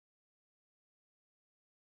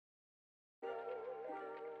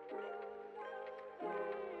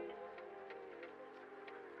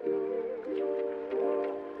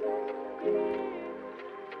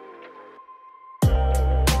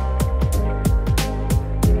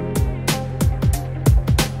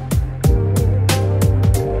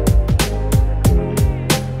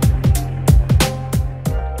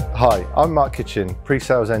I'm Mark Kitchen,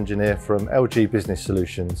 pre-sales engineer from LG Business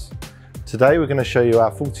Solutions. Today we're going to show you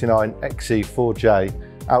our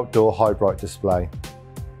 49XE4J outdoor high bright display.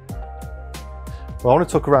 Well, I want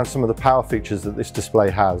to talk around some of the power features that this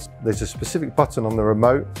display has. There's a specific button on the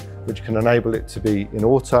remote which can enable it to be in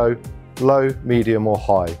auto, low, medium or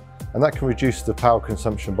high, and that can reduce the power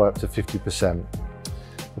consumption by up to 50%.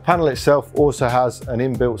 The panel itself also has an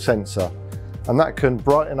inbuilt sensor, and that can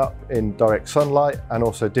brighten up in direct sunlight and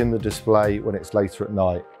also dim the display when it's later at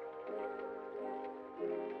night.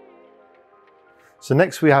 So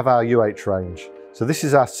next we have our UH range. So this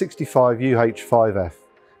is our 65UH5F.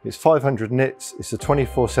 It's 500 nits, it's a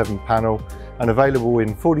 24/7 panel and available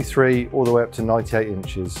in 43 all the way up to 98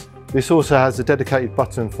 inches. This also has a dedicated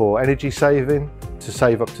button for energy saving to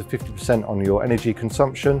save up to 50% on your energy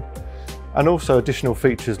consumption, and also additional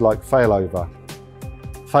features like failover.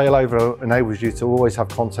 Failover enables you to always have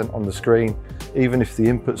content on the screen even if the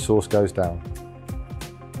input source goes down.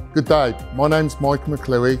 Good day, my name's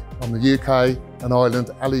Mclewee. I'm the UK and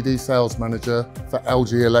Ireland LED Sales Manager for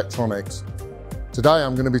LG Electronics. Today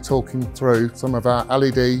I'm going to be talking through some of our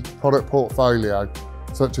LED product portfolio,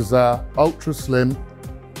 such as our ultra slim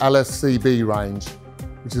LSCB range,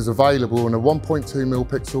 which is available in a 1.2mm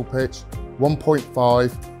pixel pitch,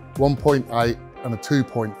 1.5, 1.8 and a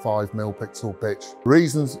 2.5mm pixel pitch. The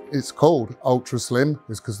reasons it's called ultra slim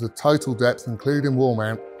is because the total depth, including wall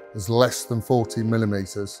mount, is less than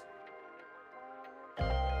 40mm.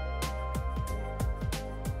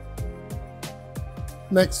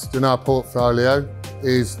 Next in our portfolio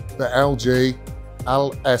is the LG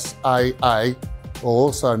LSAA, or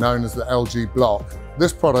also known as the LG Block.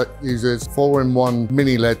 This product uses 4-in-1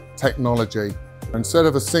 mini LED technology. Instead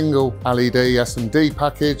of a single LED S&D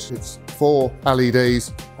package, it's 4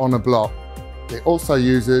 LEDs on a block. It also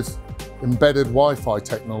uses embedded Wi-Fi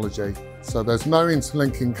technology, so there's no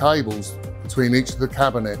interlinking cables between each of the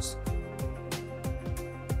cabinets.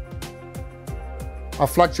 Our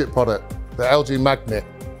flagship product, the LG Magnet.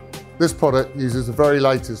 This product uses the very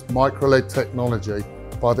latest micro-LED technology.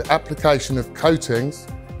 By the application of coatings,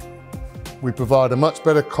 we provide a much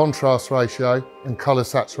better contrast ratio and colour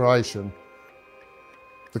saturation.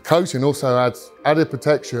 The coating also adds added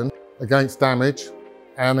protection against damage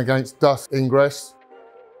and against dust ingress.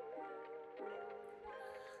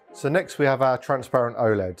 So next we have our transparent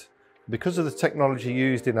OLED. Because of the technology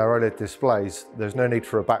used in our OLED displays, there's no need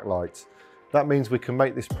for a backlight. That means we can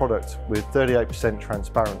make this product with 38%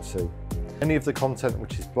 transparency. Any of the content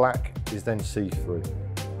which is black is then see-through.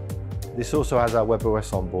 This also has our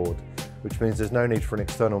WebOS on board, which means there's no need for an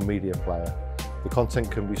external media player. The content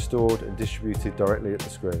can be stored and distributed directly at the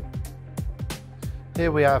screen.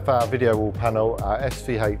 Here we have our video wall panel, our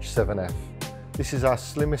SVH7F. This is our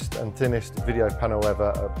slimmest and thinnest video panel ever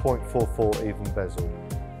at 0.44 even bezel.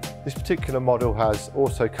 This particular model has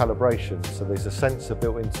auto calibration, so there's a sensor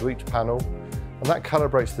built into each panel, and that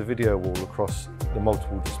calibrates the video wall across the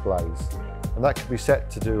multiple displays. And that can be set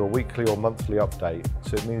to do a weekly or monthly update,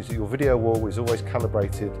 so it means that your video wall is always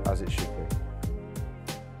calibrated as it should be.